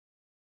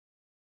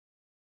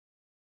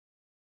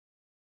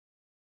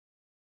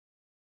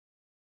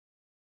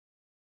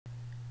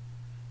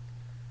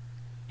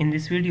In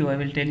this video, I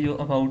will tell you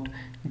about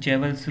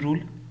Javal's rule.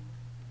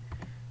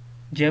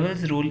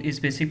 Javal's rule is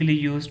basically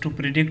used to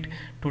predict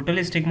total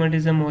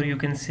astigmatism, or you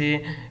can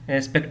say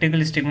spectacle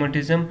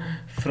astigmatism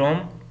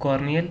from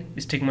corneal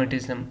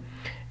astigmatism.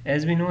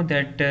 As we know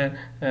that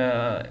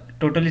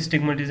total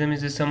astigmatism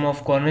is the sum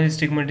of corneal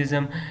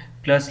astigmatism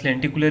plus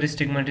lenticular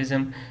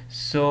astigmatism.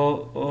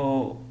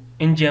 So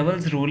in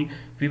Javal's rule,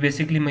 we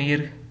basically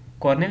measure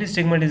corneal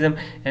astigmatism,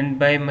 and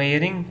by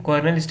measuring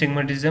corneal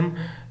astigmatism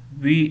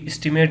we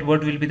estimate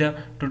what will be the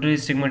total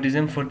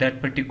astigmatism for that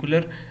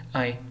particular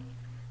eye.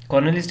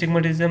 Corneal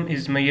astigmatism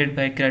is measured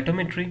by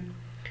keratometry,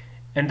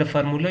 and the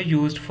formula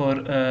used for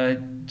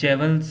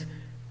Javal's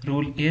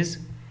rule is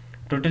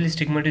total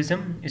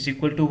astigmatism is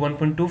equal to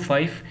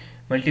 1.25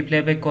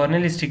 multiplied by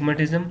corneal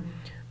astigmatism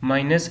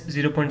minus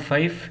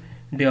 0.5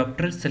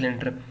 diopter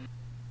cylinder.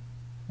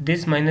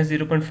 This minus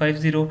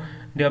 0.50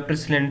 diopter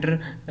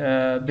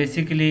cylinder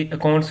basically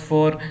accounts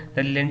for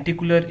the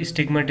lenticular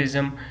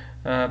astigmatism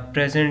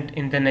present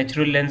in the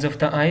natural lens of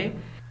the eye.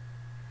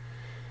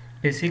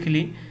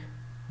 Basically,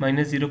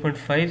 minus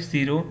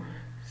 0.50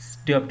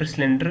 diopter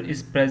cylinder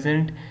is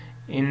present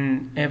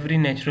in every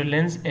natural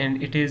lens,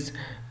 and it is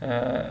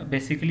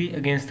basically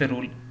against the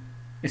rule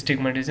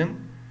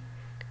astigmatism.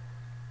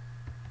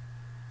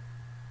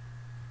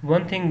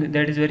 One thing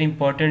that is very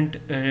important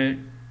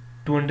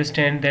to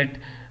understand that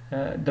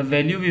the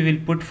value we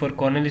will put for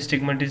corneal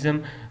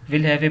astigmatism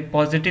will have a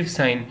positive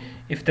sign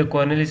if the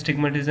corneal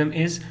astigmatism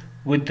is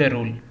with the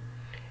rule,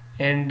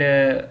 and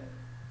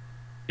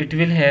it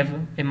will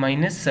have a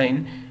minus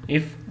sign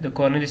if the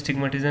corneal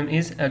astigmatism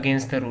is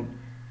against the rule.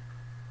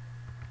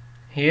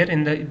 Here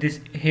in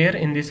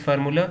this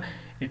formula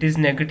it is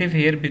negative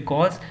here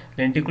because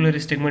lenticular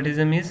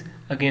astigmatism is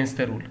against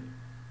the rule.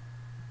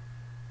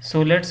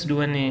 So let's do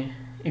an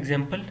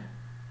example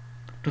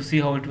to see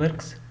how it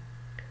works.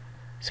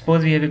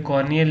 Suppose we have a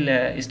corneal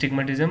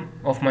astigmatism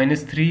of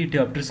minus 3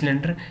 diopter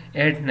cylinder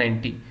at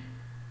 90.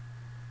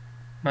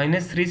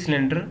 Minus 3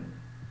 cylinder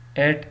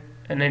at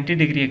 90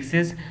 degree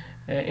axis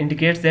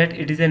indicates that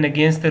it is an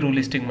against the rule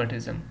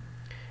astigmatism,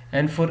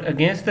 and for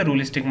against the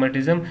rule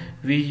astigmatism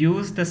we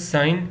use the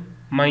sign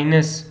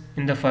minus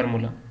in the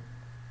formula.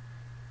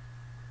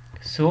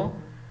 So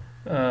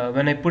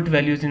when I put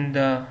values in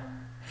the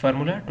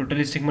formula,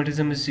 total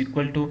astigmatism is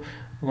equal to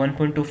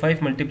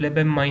 1.25 multiplied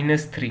by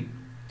minus 3,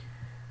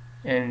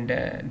 and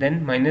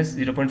then minus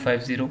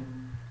 0.50,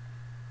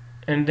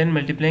 and then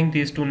multiplying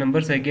these two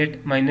numbers I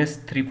get minus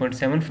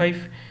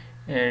 3.75,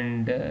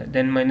 and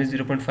then minus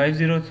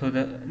 0.50, so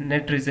the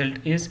net result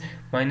is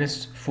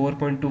minus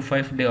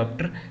 4.25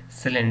 diopter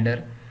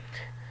cylinder.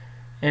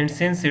 And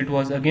since it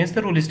was against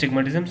the rule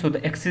astigmatism, so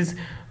the axis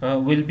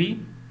will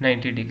be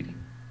 90 degree.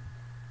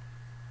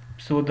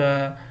 So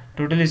the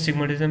total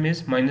astigmatism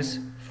is minus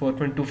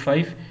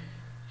 4.25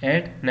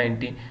 at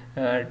 90.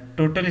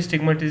 Total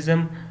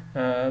astigmatism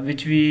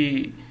which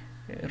we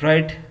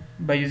write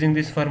by using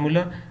this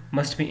formula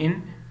must be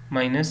in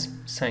minus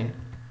sign.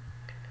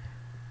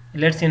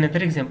 Let's see another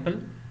example.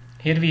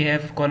 Here we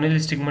have corneal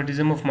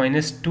astigmatism of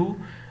minus 2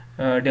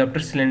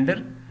 diopter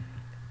cylinder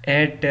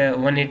at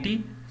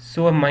 180.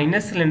 So a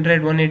minus cylinder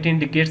at 180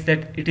 indicates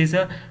that it is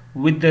a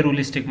with the rule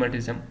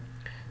astigmatism.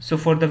 So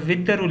for the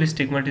with the rule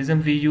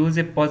astigmatism we use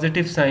a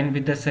positive sign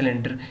with the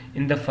cylinder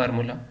in the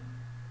formula.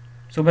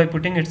 So by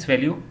putting its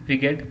value we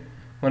get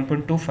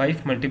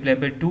 1.25 multiplied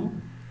by 2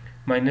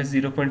 minus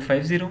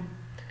 0.50.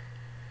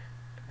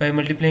 By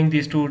multiplying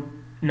these two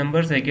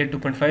numbers I get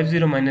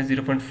 2.50 minus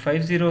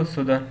 0.50,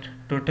 so the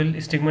total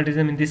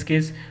astigmatism in this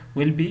case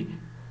will be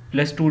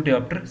plus 2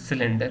 diopter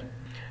cylinder,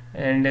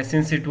 and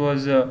since it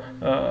was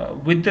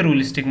with the rule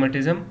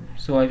astigmatism,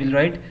 so I will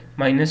write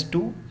minus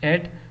 2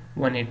 at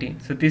 180.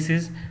 So this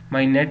is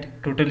my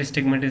net total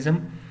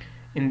astigmatism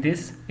in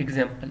this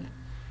example.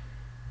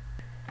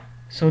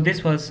 So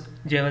this was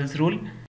Javal's rule.